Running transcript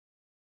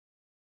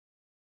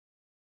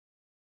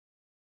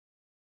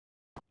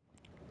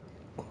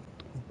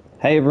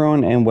Hey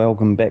everyone, and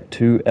welcome back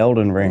to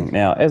Elden Ring.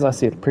 Now, as I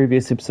said in the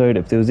previous episode,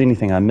 if there was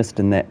anything I missed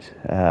in that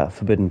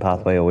forbidden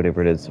pathway or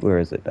whatever it is, where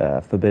is it?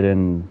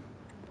 Forbidden...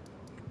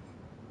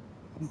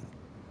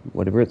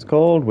 whatever it's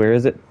called, where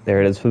is it? There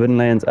it is, Forbidden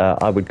Lands.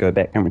 I would go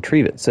back and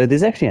retrieve it. So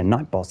there's actually a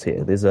knight boss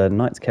here. There's a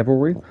knight's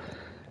cavalry.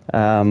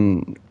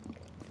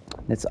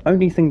 It's the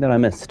only thing that I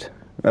missed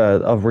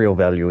of real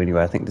value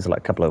anyway. I think there's like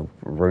a couple of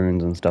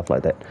runes and stuff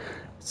like that.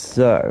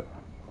 So,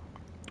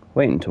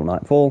 wait until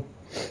nightfall.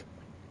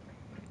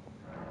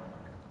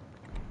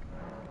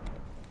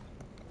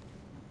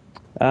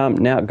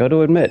 Now, got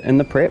to admit, in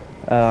the prep,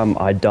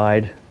 I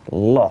died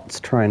lots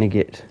trying to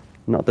get,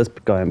 not this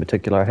guy in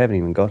particular, I haven't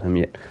even got him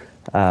yet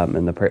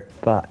in the prep,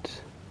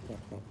 but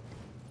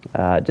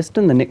just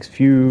in the next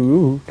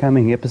few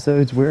coming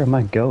episodes, where am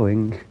I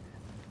going?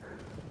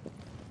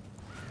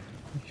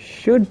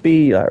 Should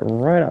be like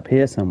right up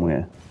here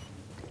somewhere.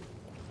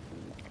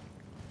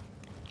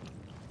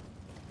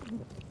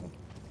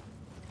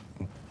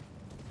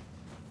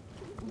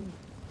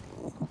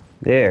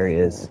 There he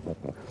is.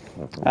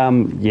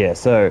 Yeah,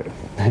 so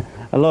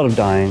a lot of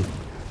dying,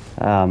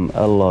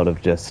 a lot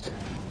of just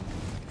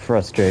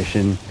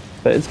frustration,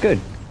 but it's good.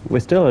 We're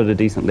still at a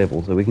decent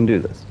level, so we can do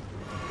this.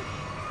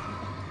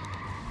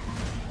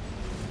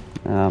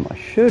 I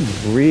should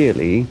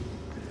really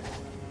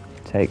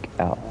take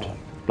out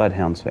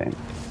Bloodhound's Fang.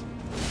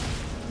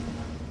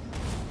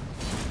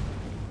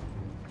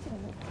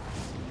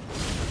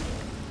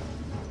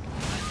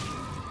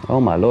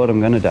 Oh my lord,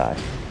 I'm gonna die.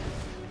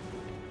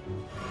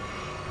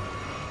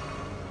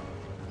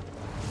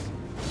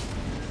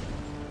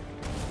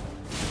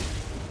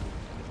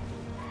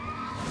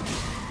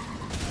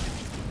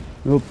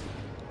 Oop.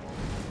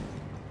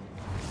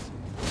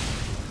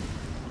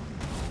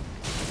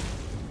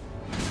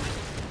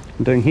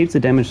 I'm doing heaps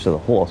of damage to the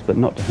horse, but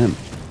not to him.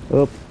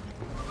 Oop.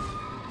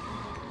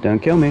 Don't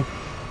kill me.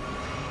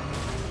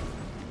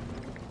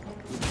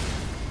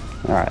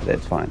 Alright,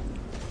 that's fine.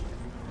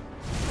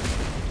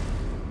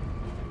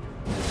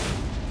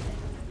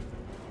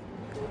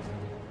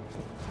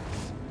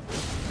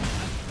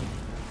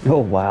 Oh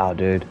wow,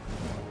 dude.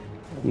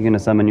 You gonna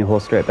summon your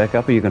horse straight back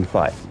up, or you gonna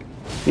fight?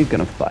 He's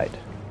gonna fight.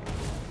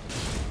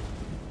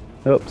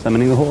 Oh,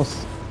 summoning the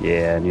horse.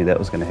 Yeah, I knew that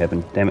was going to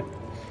happen. Damn it.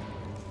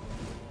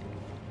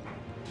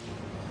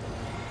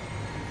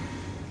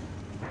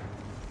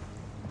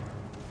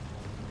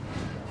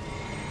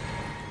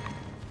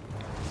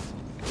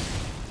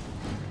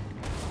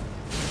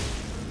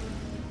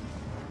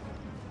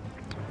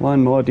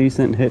 One more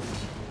decent hit.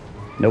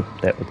 Nope,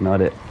 that was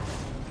not it.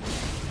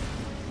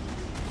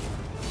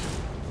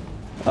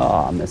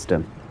 Oh, I missed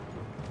him.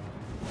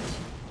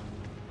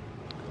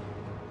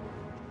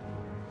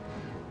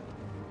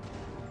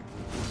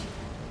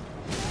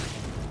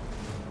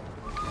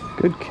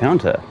 Good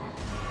counter.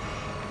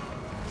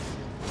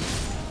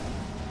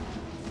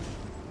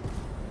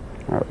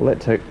 Alright, well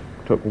that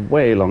took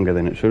way longer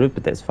than it should have,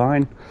 but that's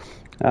fine.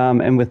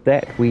 And with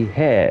that we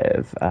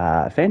have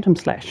Phantom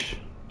Slash.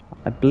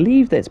 I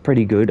believe that's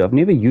pretty good. I've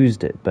never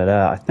used it, but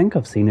I think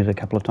I've seen it a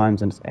couple of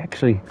times and it's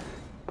actually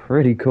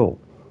pretty cool.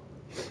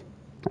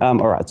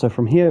 Alright, so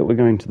from here we're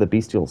going to the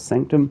Bestial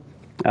Sanctum.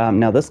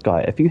 Now this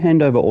guy, if you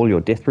hand over all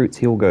your death roots,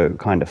 he'll go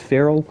kind of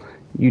feral.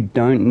 You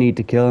don't need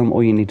to kill him.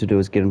 All you need to do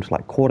is get him to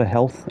like quarter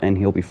health and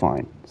he'll be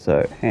fine.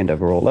 So hand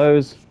over all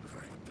those.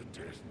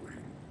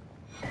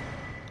 So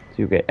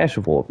you'll get Ash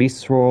of War,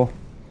 Beast's Roar,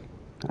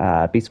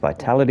 Beast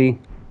Vitality,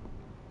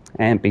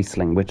 and Beast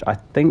Sling, which I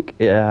think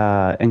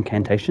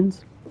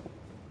incantations.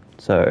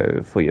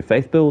 So for your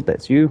faith build,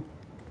 that's you.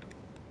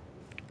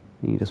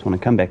 You just want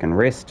to come back and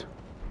rest.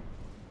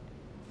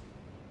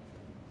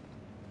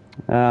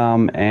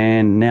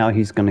 And now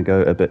he's going to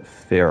go a bit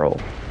feral.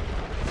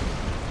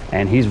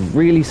 And he's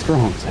really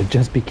strong, so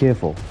just be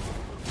careful.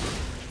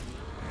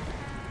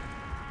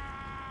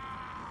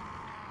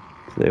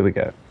 So there we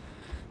go.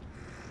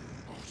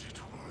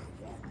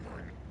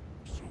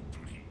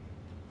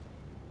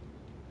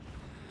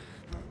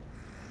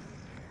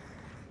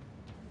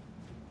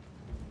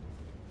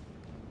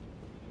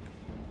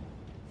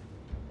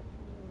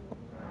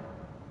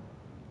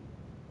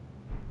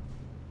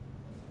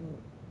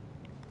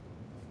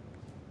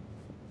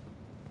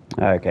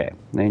 Okay,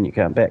 then you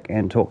come back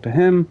and talk to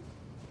him.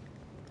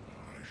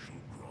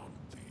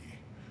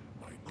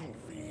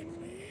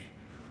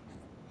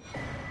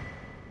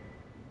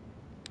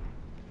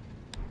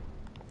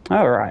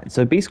 Alright,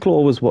 so Beast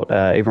Claw was what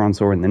everyone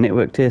saw in the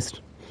network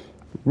test.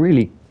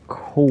 Really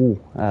cool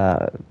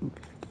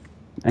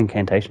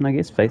incantation, I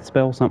guess, faith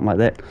spell, something like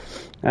that.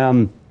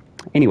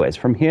 Anyways,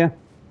 from here,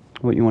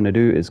 what you want to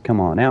do is come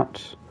on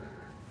out,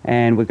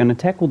 and we're going to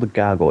tackle the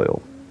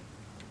gargoyle.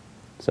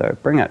 So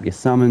bring up your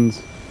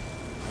summons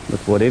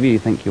with whatever you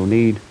think you'll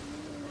need.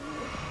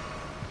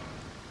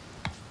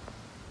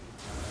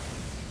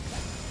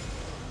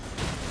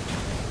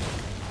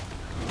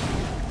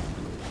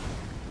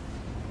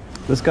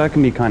 This guy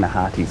can be kind of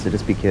hearty, so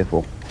just be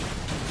careful.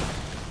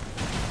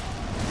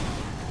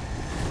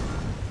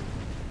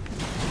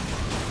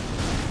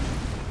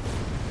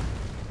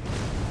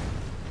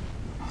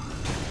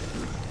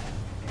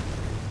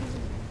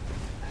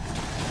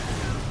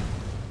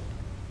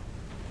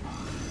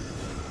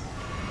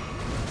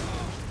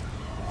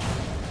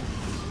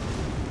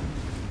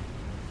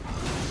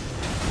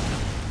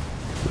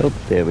 Oh,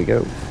 there we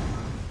go.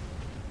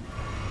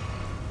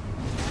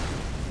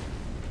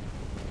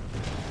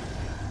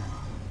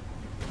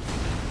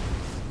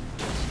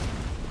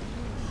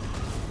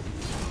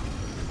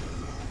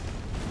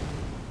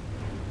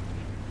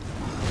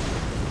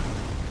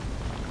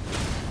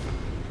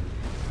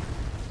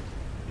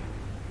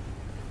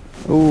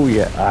 Oh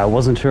yeah, I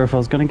wasn't sure if I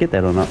was going to get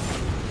that or not.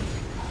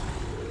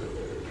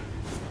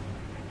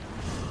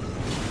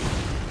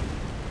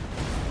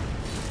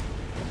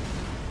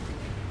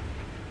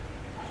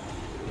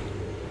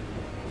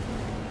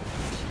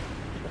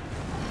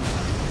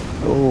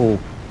 Oh,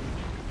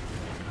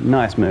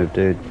 nice move,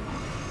 dude.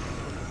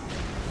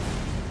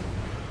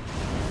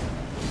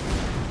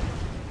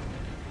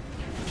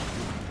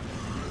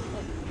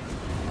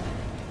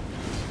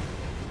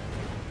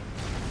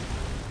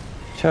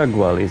 Chug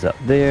while he's up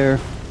there.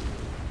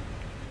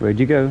 Where'd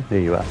you go? There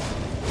you are.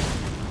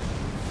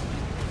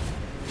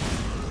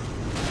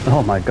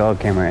 Oh my god,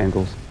 camera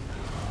angles.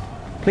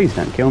 Please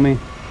don't kill me.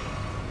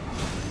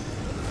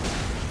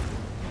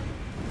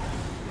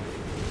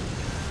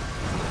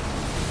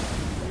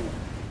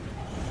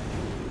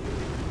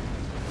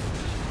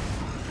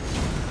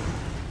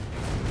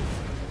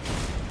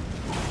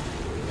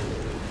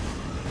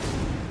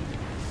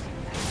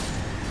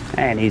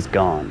 And he's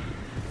gone.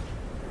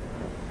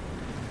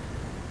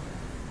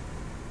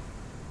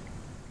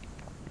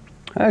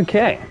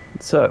 Okay,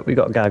 so we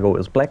got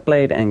Gargoyle's Black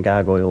Blade and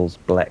Gargoyle's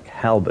Black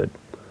Halberd.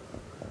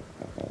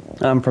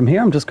 From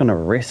here I'm just going to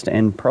rest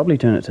and probably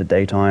turn it to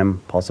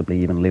daytime,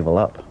 possibly even level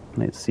up.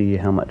 Let's see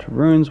how much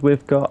runes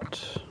we've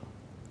got.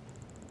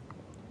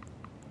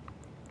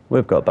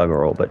 We've got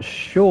bugger all, but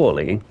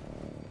surely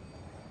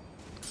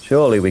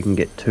we can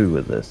get 2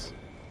 with this.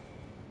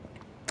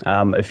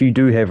 If you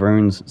do have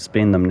runes,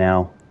 spend them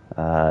now.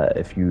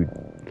 If you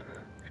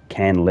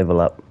can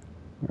level up.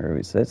 Where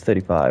is that? That's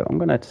 35. I'm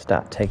going to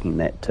start taking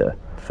that to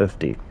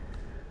 50.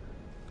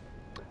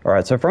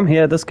 Alright, so from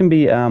here, this can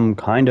be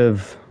kind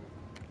of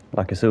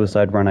like a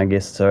suicide run, I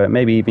guess. So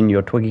maybe even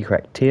your Twiggy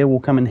Crack Tear will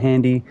come in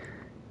handy.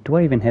 Do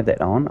I even have that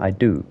on? I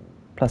do.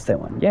 Plus that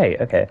one. Yay,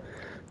 okay.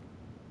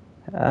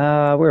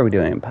 Where are we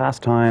doing?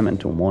 Pastime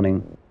until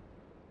morning.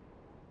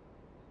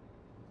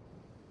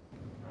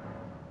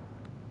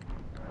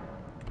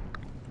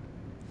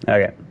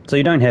 Okay, so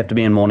you don't have to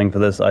be in morning for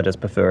this, I just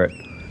prefer it.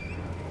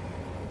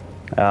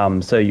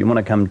 So you want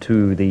to come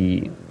to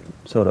the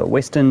sort of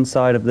western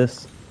side of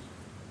this.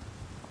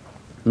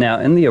 Now,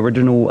 in the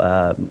original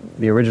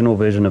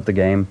version of the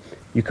game,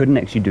 you couldn't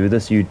actually do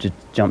this. You just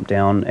jump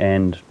down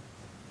and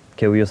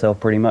kill yourself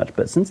pretty much.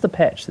 But since the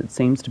patch, it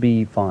seems to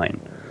be fine.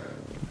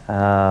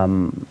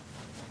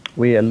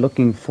 We are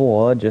looking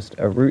for just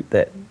a route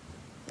that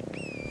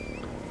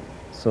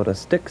sort of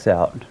sticks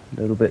out a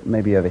little bit,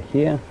 maybe over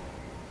here.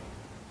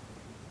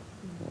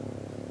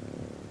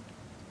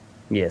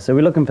 Yeah, so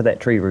we're looking for that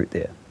tree route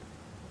there.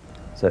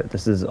 So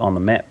this is on the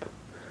map,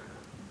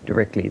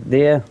 directly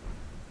there.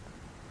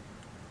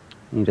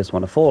 You just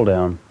want to fall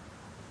down.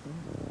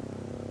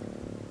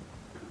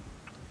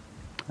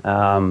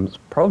 It's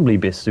probably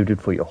best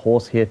suited for your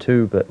horse here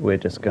too, but we're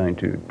just going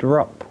to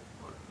drop.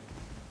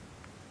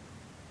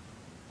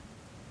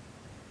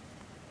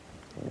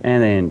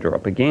 And then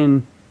drop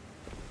again.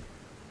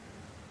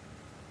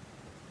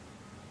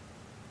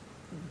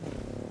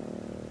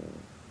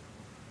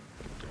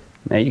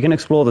 Now you can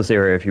explore this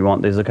area if you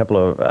want. There's a couple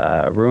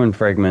of ruined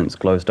fragments,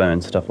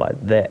 glowstones, stuff like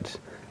that.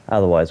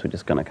 Otherwise we're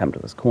just going to come to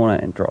this corner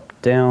and drop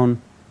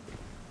down.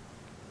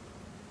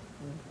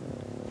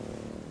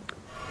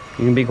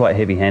 You can be quite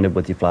heavy-handed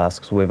with your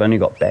flasks. We've only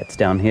got bats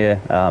down here.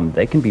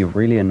 They can be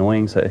really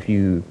annoying, so if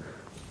you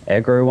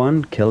aggro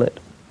one, kill it.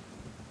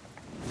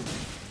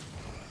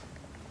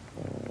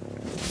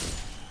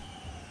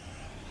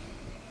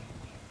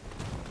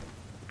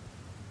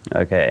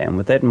 Okay, and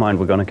with that in mind,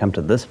 we're going to come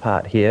to this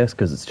part here,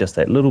 because it's just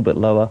that little bit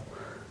lower.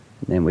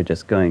 And then we're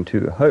just going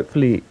to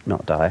hopefully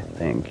not die.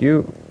 Thank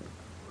you.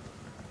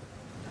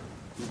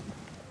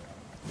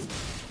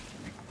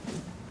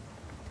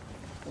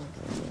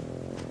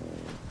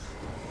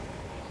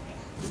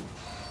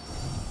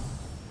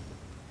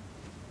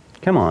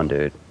 Come on,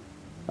 dude.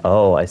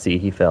 Oh, I see,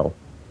 he fell.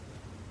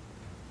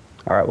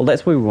 Alright, well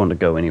that's where we want to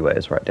go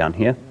anyways, right down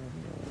here.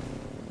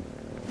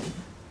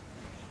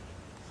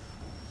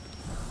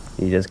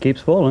 He just keeps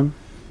falling.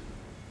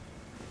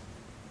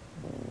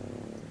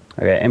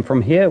 Okay, and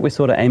from here we're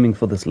sort of aiming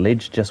for this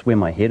ledge just where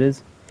my head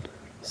is.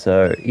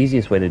 So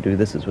easiest way to do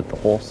this is with the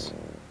horse.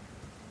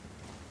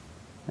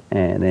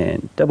 And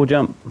then double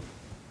jump.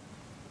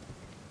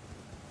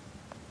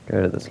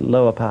 Go to this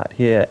lower part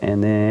here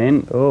and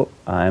then, oh,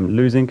 I'm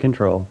losing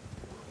control.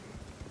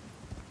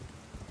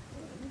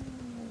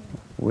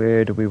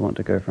 Where do we want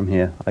to go from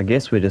here? I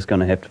guess we're just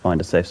going to have to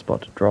find a safe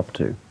spot to drop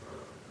to.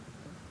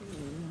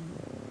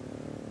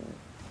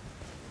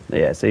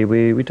 Yeah, see,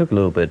 we took a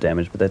little bit of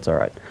damage, but that's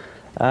alright.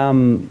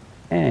 And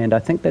I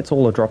think that's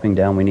all the dropping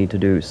down we need to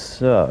do,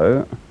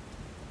 so...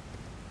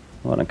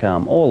 I want to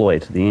come all the way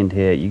to the end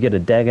here. You get a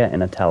dagger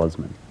and a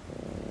talisman.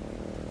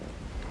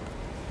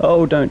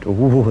 Oh, don't...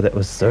 Ooh, that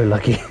was so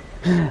lucky.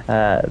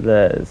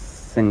 The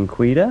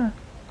Cinquita.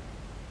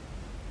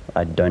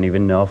 I don't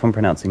even know if I'm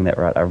pronouncing that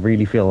right. I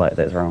really feel like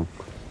that's wrong.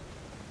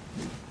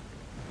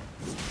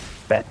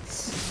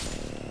 Bats.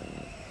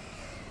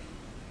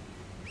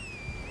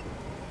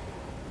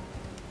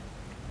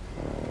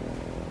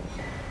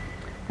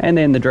 And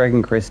then the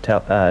Dragon Crest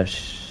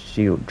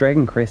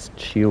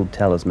Shield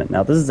Talisman.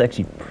 Now this is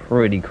actually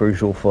pretty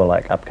crucial for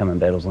like upcoming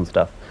battles and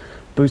stuff.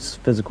 Boosts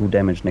physical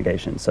damage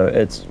negation. So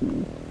it's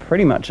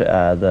pretty much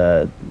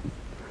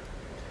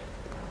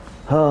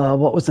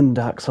what was in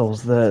Dark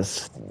Souls? The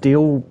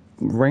steel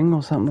ring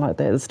or something like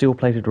that? The steel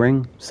plated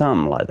ring?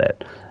 Something like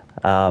that.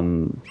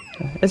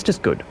 It's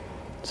just good.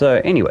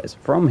 So anyways,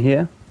 from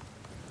here,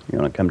 you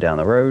want to come down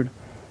the road.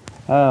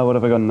 What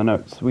have I got in the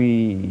notes?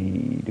 We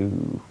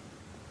do...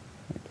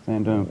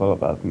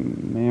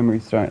 memory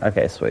stone.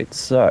 Okay, sweet.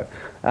 So,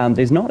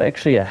 there's not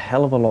actually a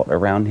hell of a lot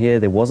around here.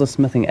 There was a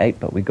smithing 8,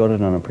 but we got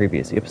it on a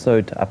previous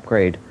episode to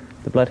upgrade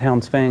the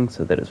Bloodhound's Fang,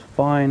 so that is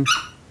fine.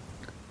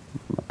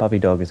 My puppy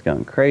dog is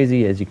going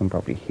crazy, as you can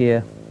probably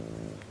hear.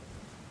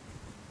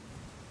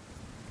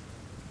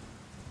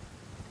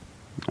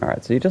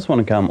 Alright, so you just want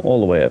to come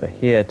all the way over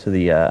here to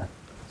the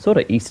sort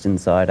of eastern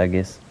side, I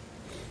guess.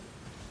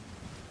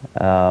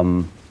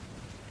 And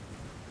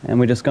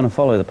we're just going to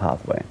follow the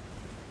pathway.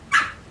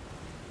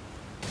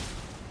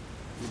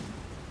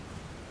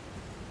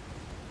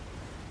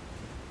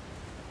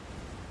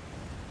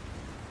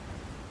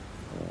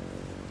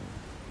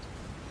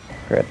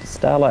 Grab the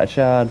Starlight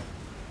Shard.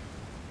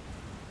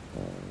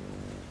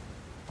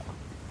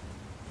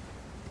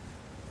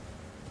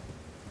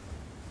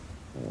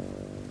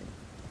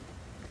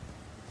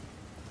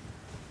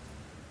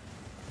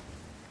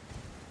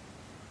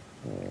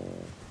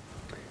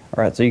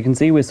 Alright, so you can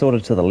see we're sort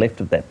of to the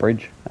left of that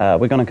bridge.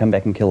 We're going to come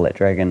back and kill that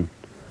dragon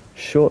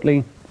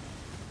shortly.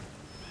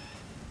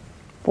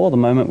 For the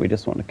moment, we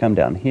just want to come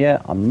down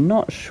here. I'm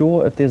not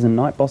sure if there's a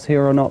night boss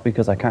here or not,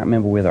 because I can't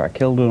remember whether I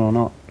killed it or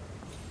not.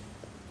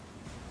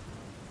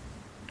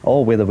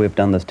 Or whether we've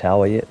done this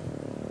tower yet.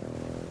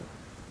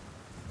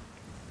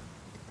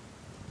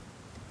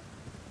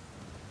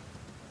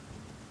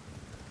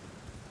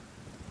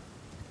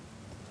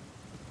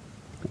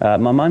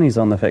 My money's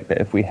on the fact that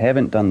if we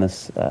haven't done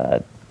this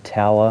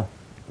tower,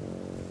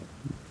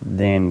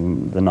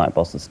 then the night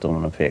boss is still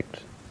in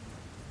effect.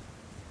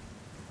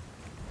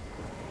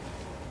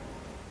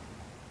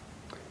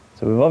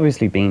 So we've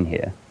obviously been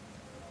here.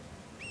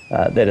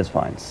 That is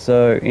fine.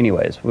 So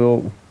anyways,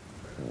 we'll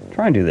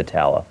try and do the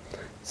tower.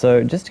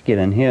 So just to get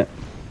in here,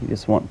 you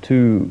just want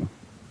to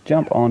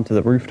jump onto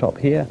the rooftop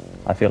here.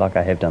 I feel like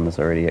I have done this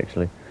already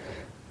actually.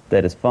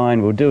 That is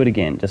fine. We'll do it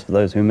again just for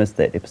those who missed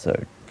that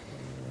episode.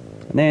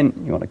 And then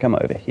you want to come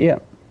over here.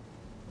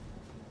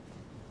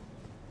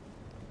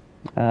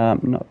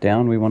 Not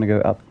down, we want to go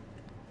up.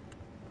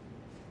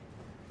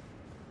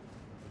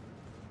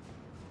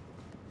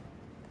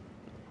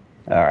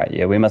 Alright,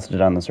 yeah, we must have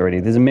done this already.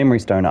 There's a memory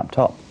stone up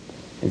top.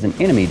 There's an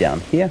enemy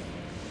down here.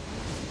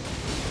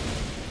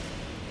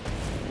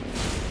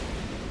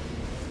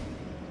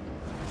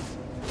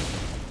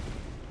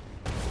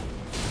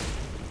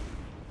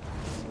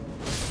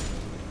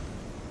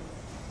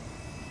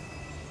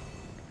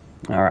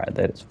 Alright,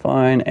 that is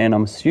fine, and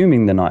I'm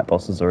assuming the night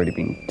boss has already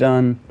been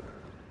done.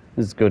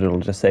 This is good, it'll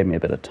just save me a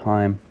bit of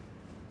time.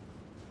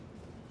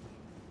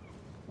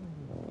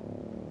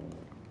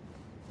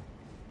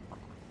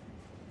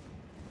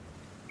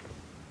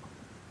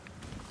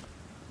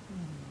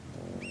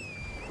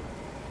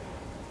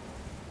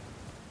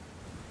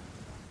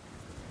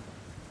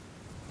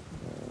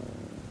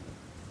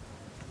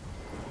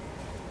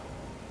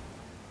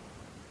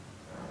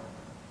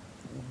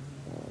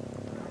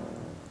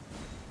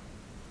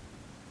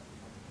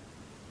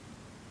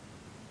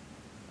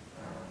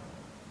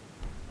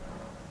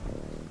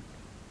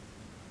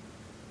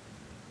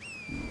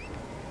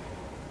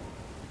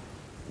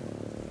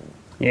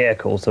 Yeah,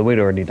 cool. So we'd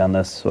already done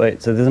this.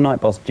 Sweet. So there's a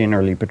night boss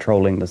generally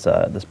patrolling this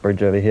this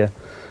bridge over here.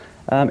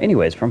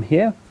 Anyways, from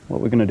here,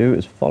 what we're going to do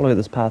is follow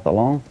this path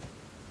along.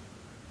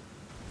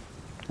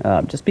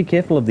 Just be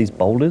careful of these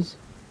boulders.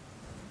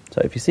 So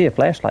if you see a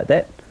flash like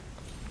that,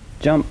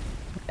 jump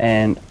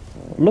and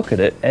look at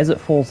it. As it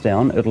falls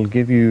down, it'll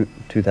give you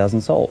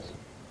 2,000 souls,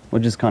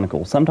 which is kind of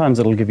cool. Sometimes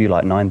it'll give you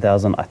like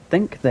 9,000. I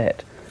think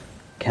that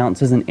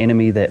counts as an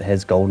enemy that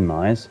has golden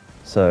eyes.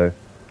 So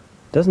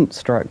doesn't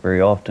strike very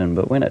often,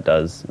 but when it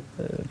does,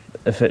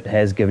 if it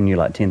has given you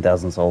like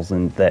 10,000 souls,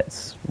 then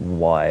that's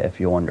why, if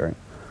you're wondering.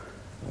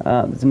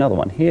 There's another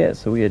one here,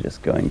 so we are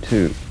just going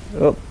to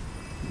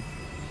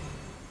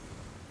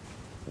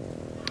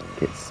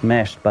get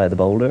smashed by the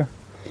boulder.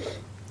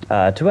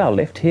 To our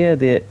left here,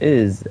 there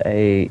is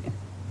a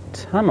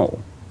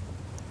tunnel.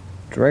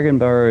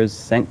 Dragonsburrow's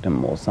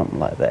Sanctum or something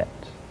like that.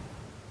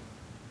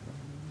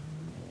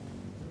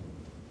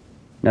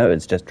 No,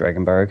 it's just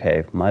Dragonsburrow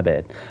Cave, my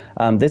bad.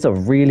 There's a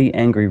really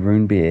angry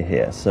rune bear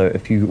here, so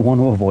if you want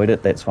to avoid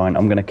it, that's fine.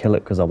 I'm going to kill it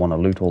because I want to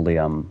loot all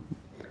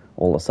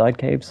the side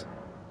caves.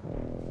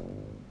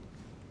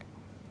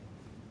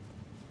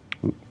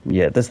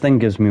 Yeah, this thing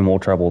gives me more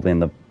trouble than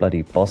the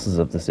bloody bosses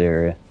of this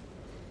area.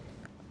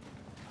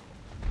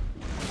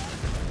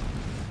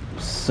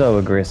 So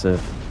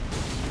aggressive.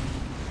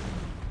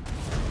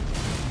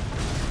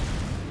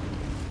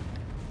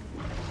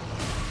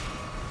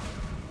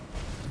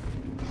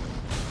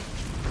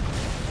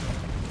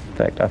 In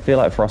fact, I feel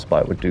like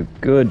Frostbite would do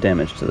good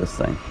damage to this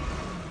thing.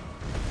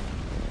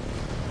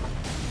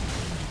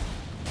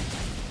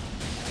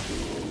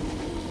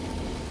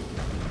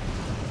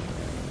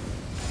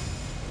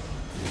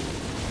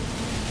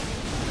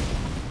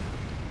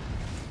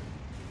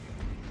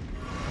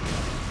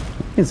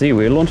 You can see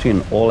we're launching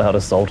an all-out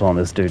assault on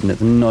this dude and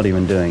it's not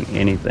even doing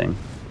anything.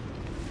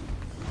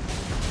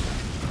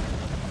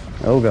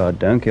 Oh god,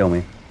 don't kill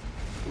me.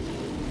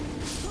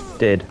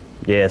 Dead.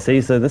 Yeah,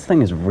 see, so this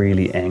thing is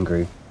really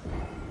angry.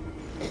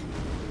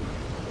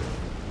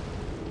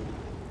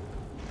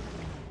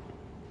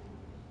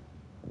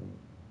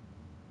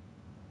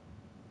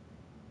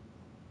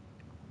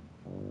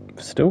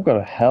 Still got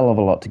a hell of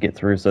a lot to get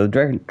through, so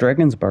the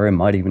Dragonsburrow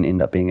might even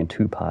end up being a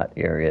two-part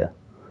area.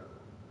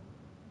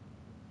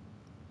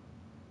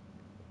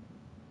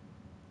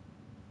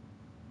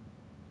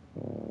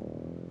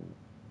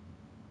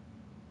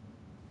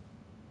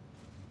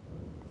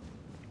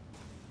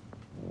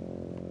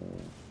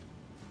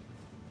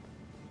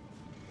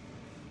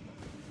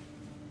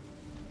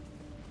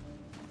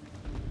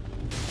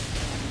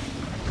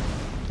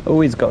 Oh,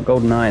 he's got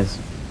golden eyes.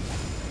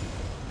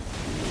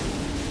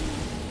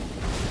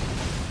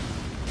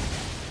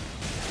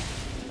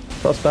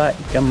 Frostbite,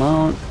 come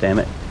on, damn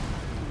it.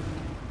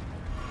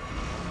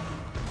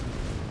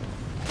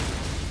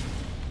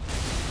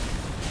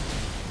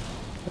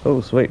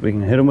 Oh, sweet, we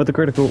can hit him with a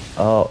critical.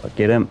 Oh,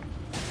 get him.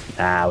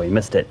 Ah, we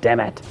missed it, damn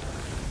it.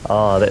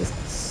 Oh, that's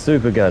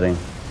super gutting.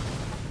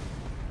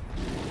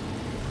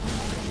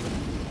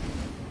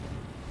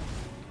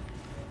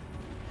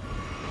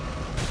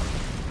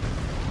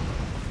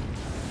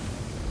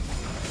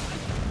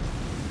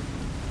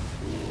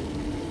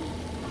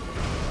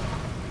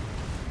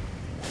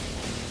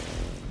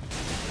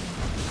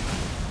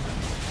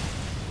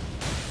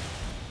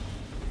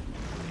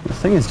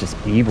 This thing is just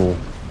evil.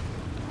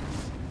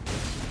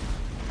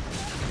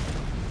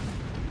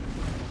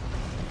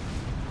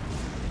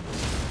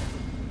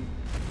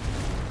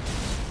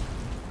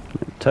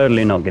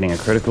 Totally not getting a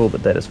critical,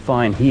 but that is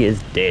fine. He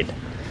is dead.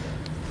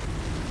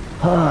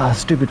 Ah,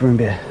 stupid room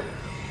bear.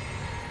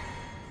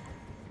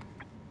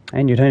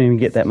 And you don't even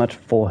get that much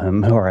for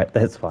him. Alright,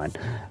 that's fine.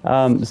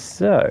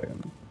 So,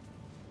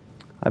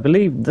 I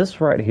believe this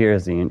right here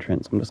is the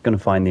entrance. I'm just going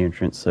to find the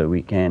entrance so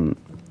we can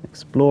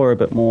explore a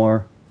bit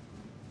more.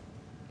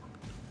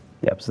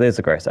 Yep, so there's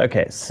the grace.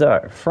 Okay,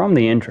 so from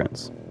the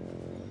entrance,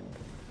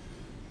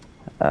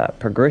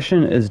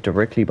 progression is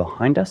directly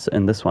behind us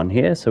in this one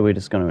here, so we're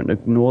just going to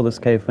ignore this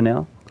cave for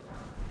now.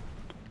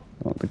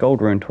 I want the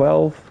gold rune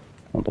 12,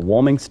 I want the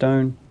warming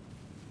stone.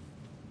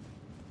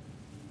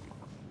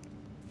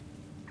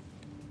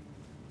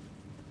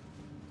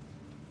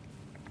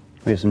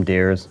 We have some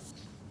deers.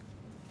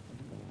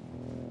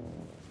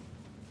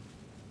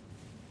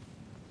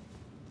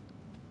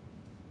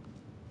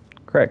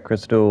 Crack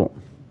crystal.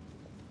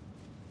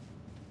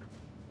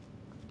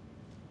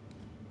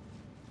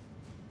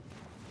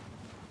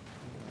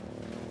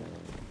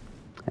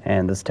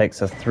 And this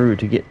takes us through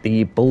to get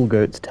the bull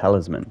goat's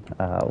talisman.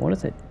 What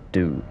does it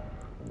do?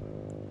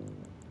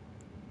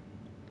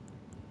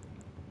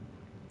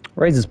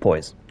 Raises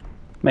poise.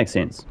 Makes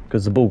sense,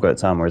 because the bull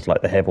goat's armor is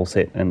like the Havel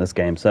set in this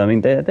game. So I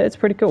mean, that's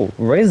pretty cool.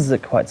 Raises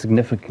it quite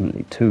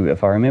significantly too.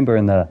 If I remember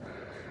in the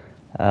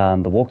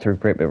walkthrough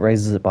prep, it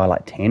raises it by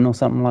like 10 or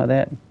something like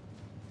that.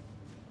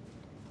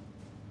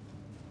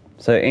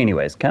 So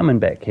anyways, coming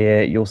back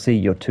here, you'll see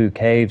your two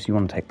caves. You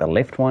want to take the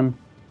left one.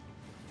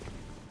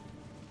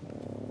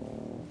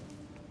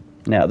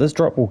 Now, this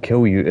drop will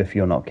kill you if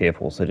you're not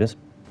careful, so just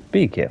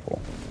be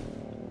careful.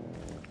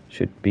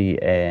 Should be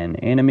an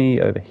enemy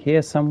over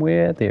here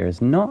somewhere. There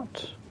is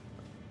not.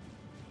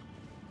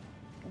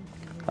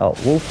 Oh,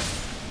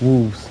 wolf.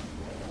 Wolves.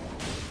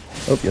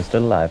 Oh, you're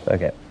still alive.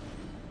 Okay.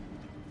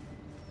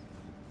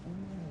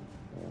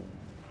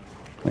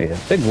 Yeah,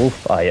 big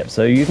wolf. Ah, yep,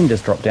 so you can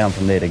just drop down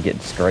from there to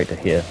get straight to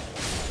here.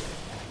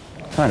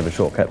 Kind of a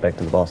shortcut back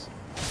to the boss.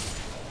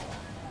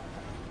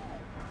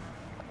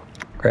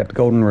 Grab the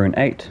golden rune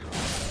 8.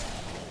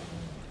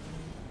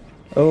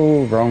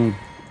 Oh, wrong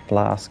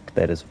flask.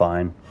 That is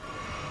fine.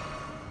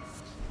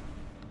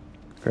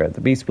 Grab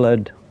the beast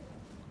blood.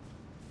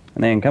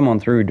 And then come on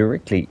through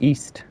directly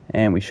east,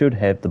 and we should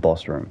have the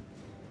boss room.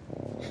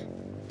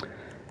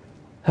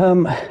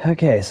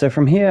 Okay, so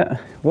from here,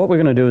 what we're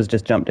going to do is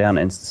just jump down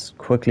and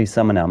quickly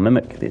summon our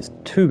mimic. There's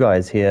two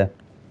guys here.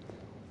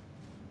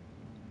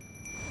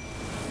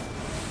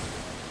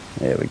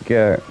 There we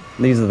go.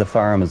 These are the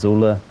Farah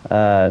Missoula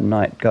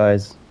knight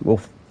guys.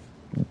 We'll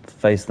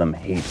face them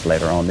heaps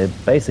later on. They're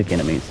basic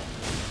enemies.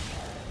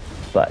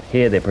 But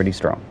here they're pretty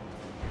strong.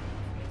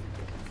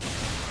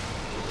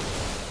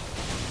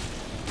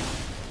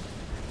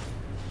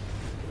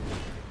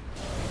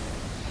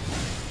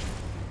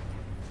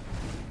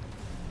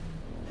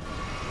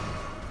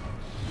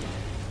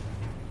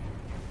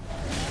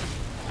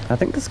 I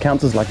think this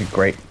counts as like a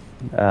great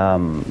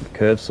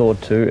curved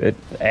sword too.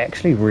 It's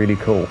actually really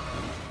cool.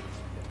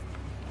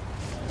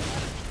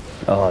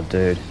 Oh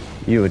dude,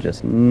 you are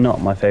just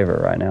not my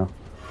favorite right now.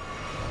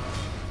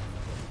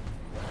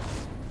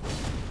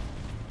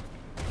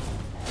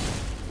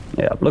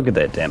 Yeah, look at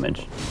that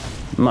damage.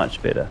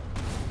 Much better.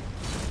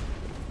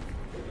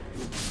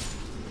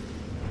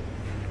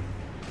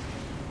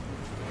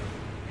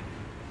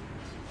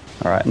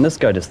 Alright, and this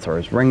guy just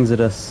throws rings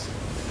at us.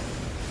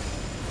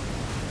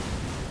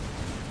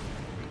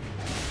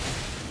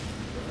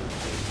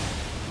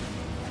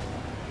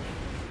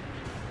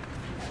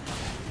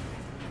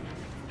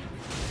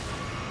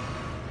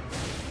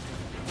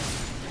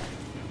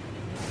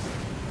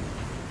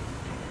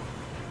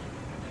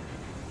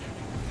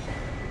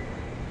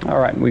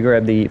 Alright, we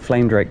grab the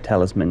Flame Drake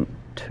Talisman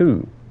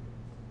 2.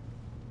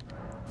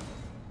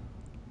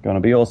 Gonna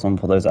be awesome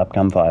for those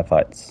upcoming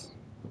firefights.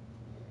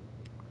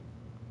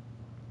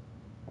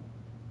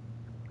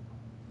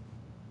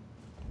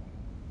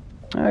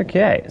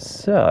 Okay,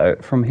 so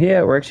from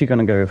here we're actually going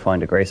to go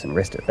find a grace and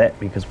rest at that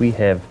because we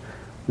have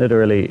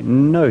literally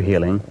no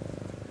healing.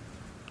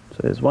 So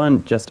there's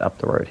one just up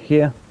the road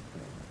here.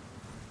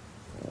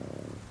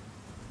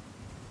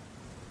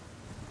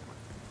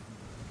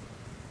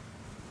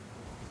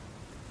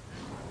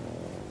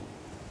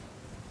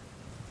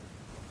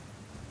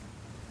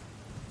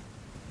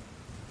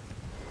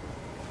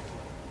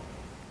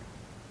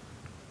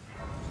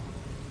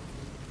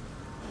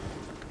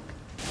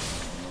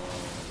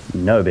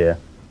 No beer.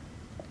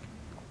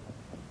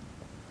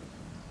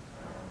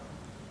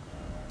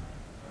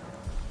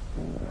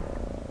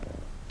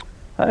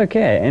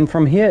 Okay, and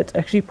from here it's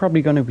actually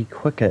probably going to be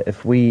quicker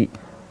if we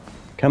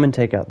come and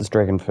take out this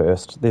dragon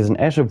first. There's an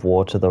Ash of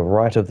War to the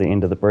right of the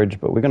end of the bridge,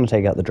 but we're going to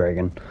take out the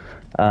dragon.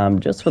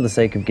 Just for the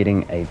sake of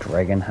getting a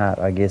dragon heart,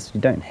 I guess.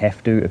 You don't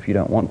have to if you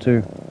don't want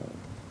to.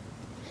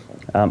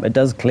 It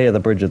does clear the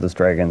bridge of this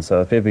dragon, so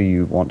if ever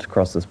you want to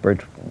cross this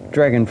bridge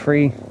dragon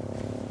free,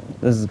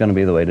 this is going to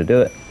be the way to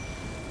do it.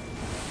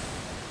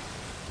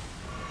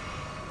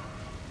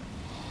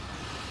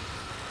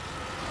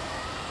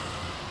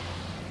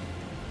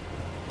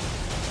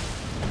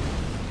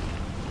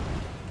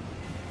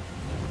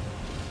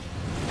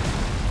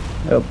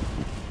 Oh,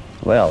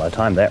 well, I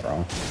timed that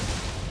wrong.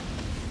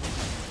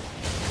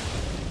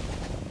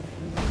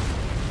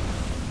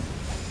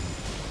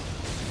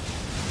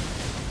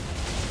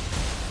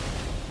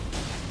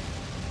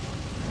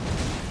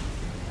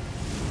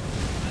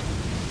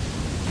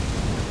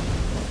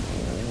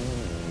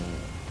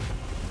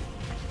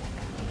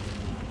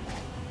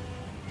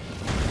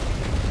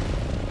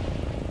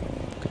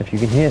 If you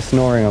can hear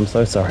snoring, I'm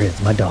so sorry,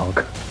 it's my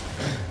dog.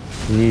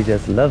 He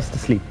just loves to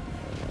sleep.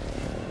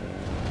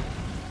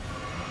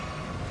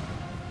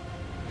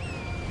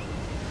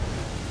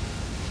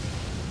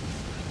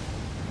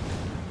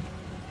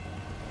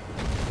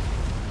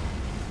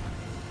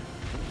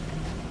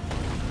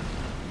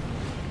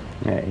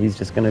 Yeah, he's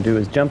just going to do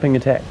his jumping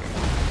attack.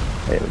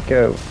 There we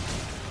go.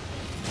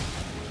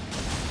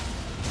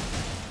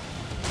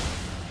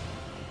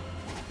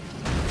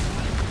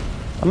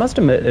 I must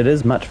admit, it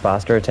is much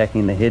faster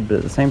attacking the head, but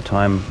at the same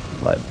time,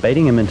 like,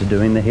 baiting him into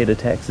doing the head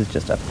attacks is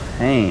just a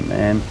pain,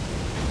 man.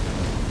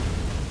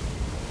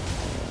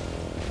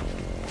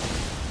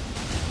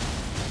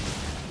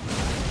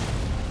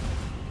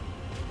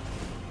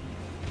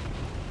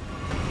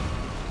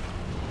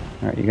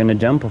 Alright, you're going to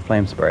jump or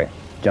flame spray?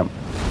 Jump.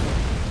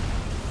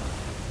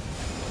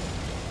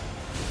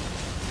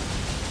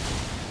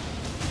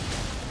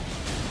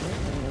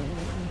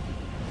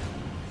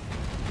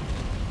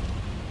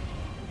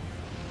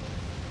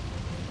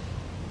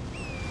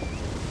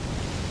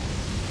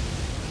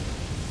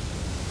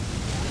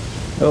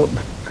 Oh,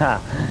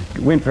 ha!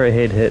 Went for a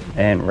head hit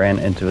and ran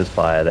into his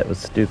fire. That was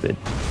stupid.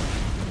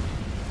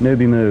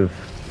 Newbie move.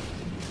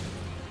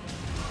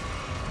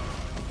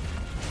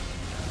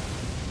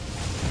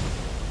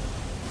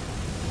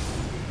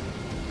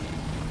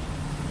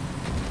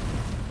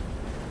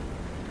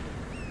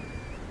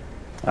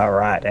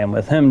 Alright, and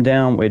with him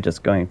down, we're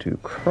just going to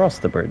cross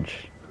the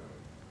bridge.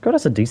 Got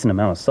us a decent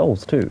amount of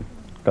souls too.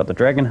 Got the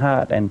dragon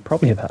heart and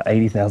probably about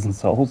 80,000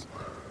 souls.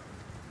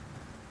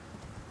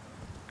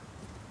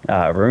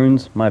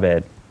 Runes, my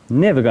bad.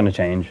 Never gonna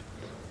change.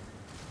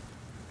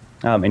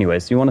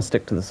 Anyways, you want to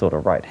stick to the sort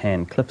of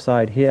right-hand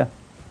cliffside here.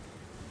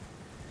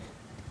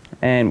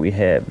 And we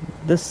have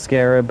this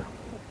scarab.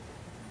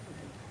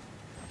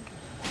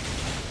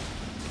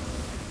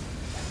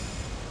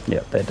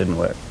 Yep, that didn't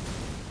work.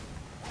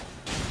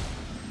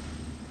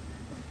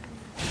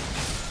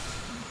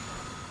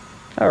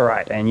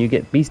 Alright, and you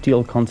get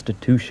Bestial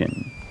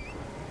Constitution.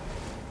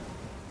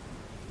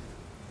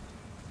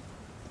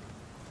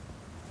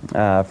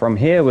 From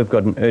here, we've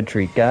got an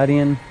Erdtree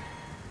Guardian.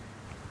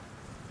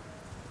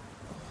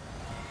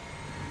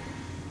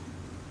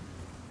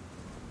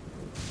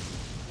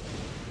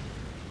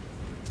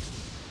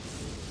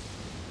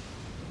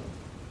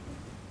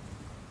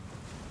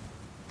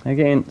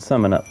 Again,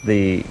 summon up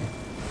the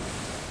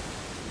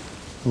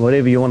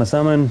whatever you want to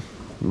summon.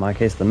 In my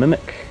case, the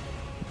Mimic.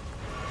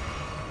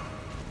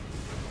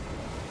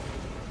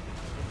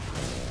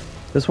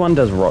 This one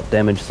does rot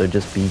damage, so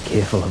just be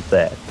careful of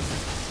that.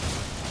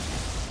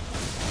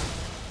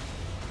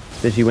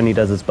 Especially when he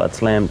does his butt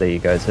slam. There you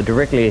go. So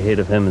directly ahead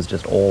of him is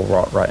just all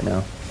rot right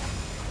now.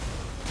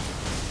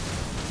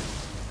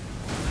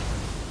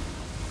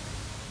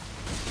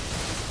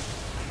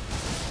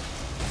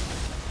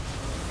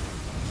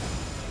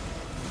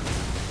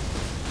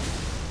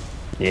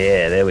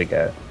 Yeah, there we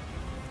go.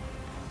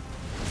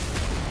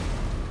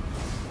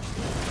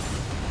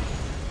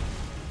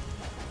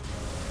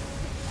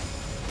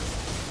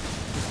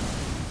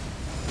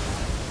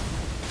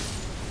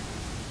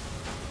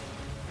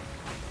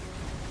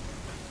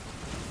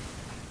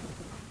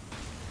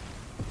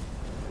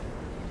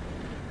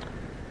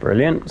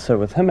 Brilliant. So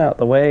with him out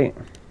the way,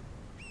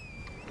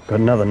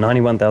 got another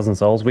 91,000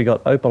 souls. We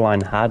got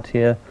Opaline hard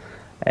here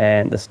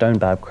and the Stone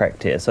Barb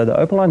cracked here. So the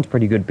Opaline's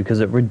pretty good because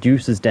it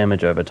reduces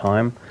damage over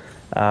time,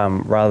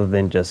 rather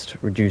than just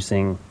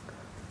reducing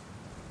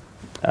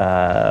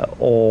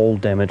all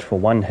damage for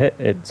one hit.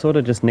 It sort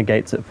of just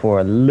negates it for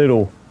a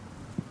little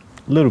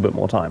bit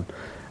more time.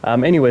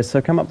 Anyway,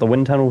 so come up the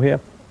wind tunnel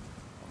here.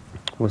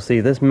 We'll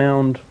see this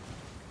mound.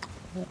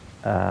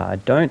 I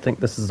don't think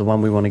this is the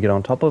one we want to get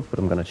on top of, but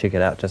I'm going to check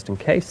it out just in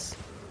case.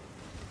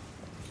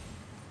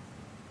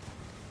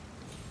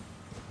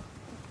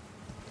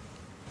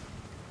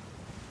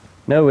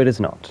 No, it is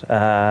not.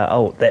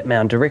 Oh, that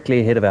mound directly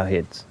ahead of our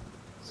heads.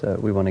 So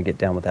we want to get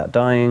down without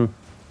dying.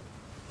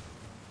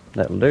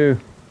 That'll do.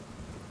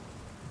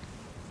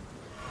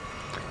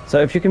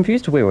 So if you're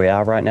confused to where we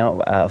are right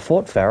now,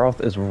 Fort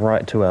Faroth is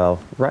right to our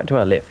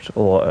left,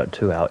 or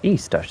to our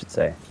east, I should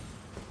say.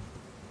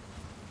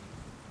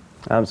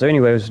 So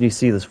anyways, you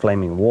see this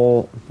flaming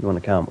wall, you want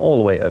to come all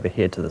the way over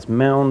here to this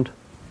mound.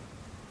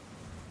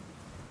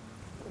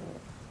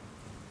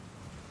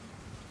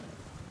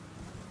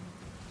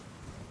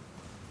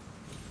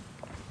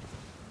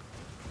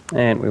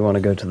 And we want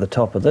to go to the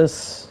top of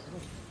this.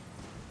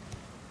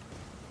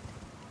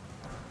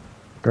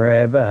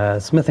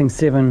 Grab Smithing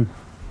 7,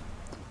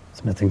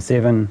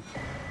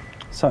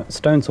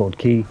 Stone Sword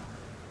Key,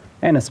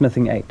 and a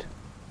Smithing 8.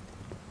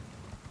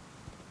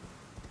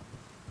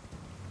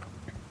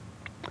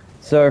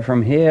 So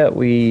from here,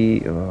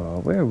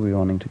 where are we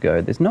wanting to go?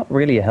 There's not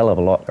really a hell of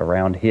a lot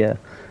around here.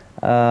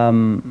 I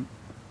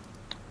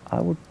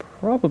would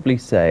probably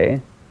say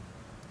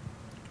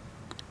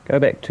go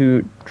back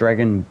to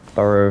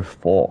Dragonsburrow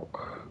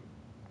Fork.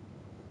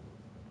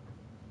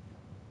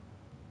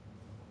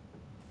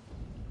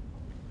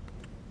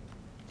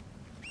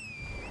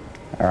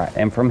 Alright,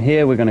 and from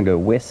here we're going to go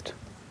west.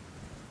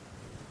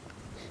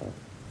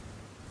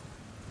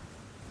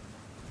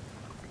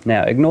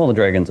 Now, ignore the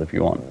dragons if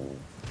you want.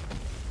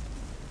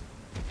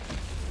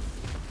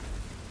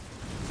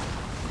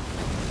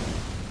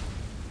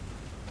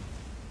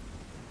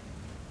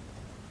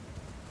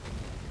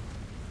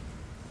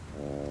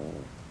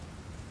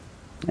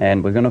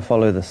 And we're going to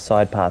follow the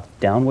side path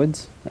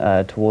downwards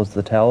towards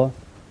the tower.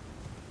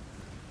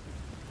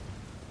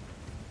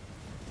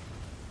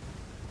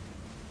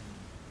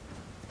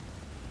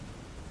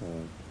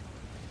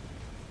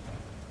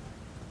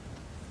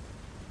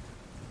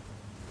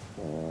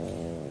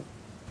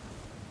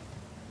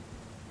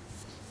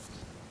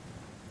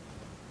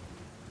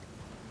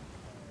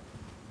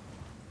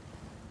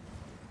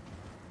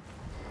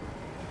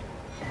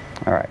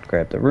 Alright,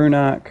 grab the Rune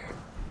Arc,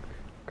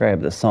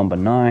 grab the Somber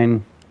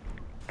 9,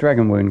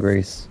 Dragon Wound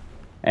Grease,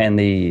 and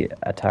the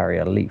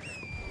Ataria Leaf.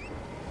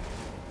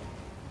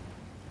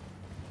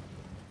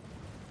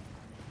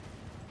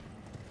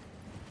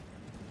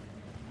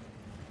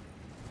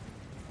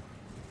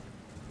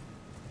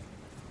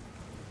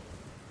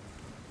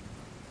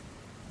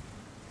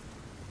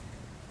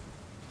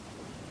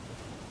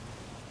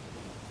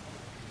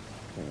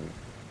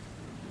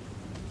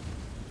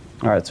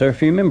 Alright, so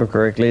if you remember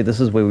correctly,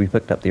 this is where we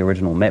picked up the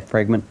original map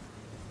fragment.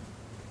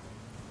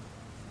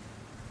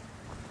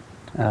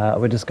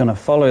 We're just going to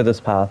follow this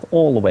path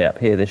all the way up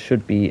here. There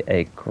should be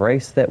a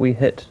grace that we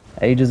hit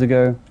ages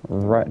ago,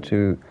 right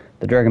to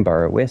the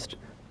Dragonsburrow West,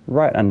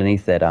 right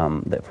underneath that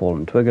that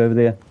fallen twig over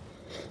there.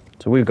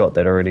 So we've got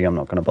that already. I'm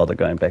not going to bother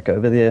going back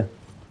over there.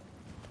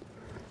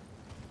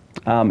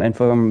 And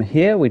from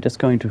here, we're just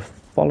going to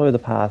follow the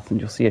path, and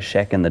you'll see a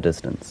shack in the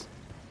distance.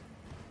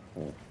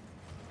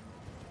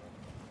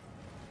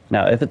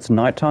 Now, if it's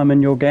nighttime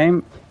in your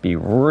game, be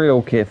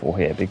real careful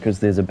here, because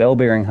there's a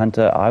bell-bearing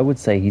hunter. I would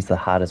say he's the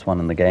hardest one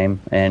in the game,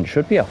 and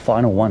should be our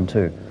final one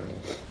too.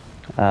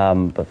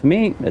 But for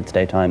me, it's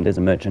daytime, there's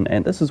a merchant,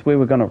 and this is where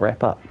we're going to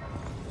wrap up.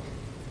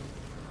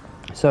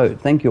 So,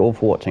 thank you all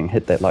for watching.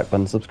 Hit that like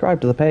button,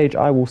 subscribe to the page.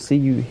 I will see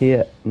you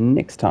here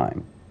next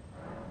time.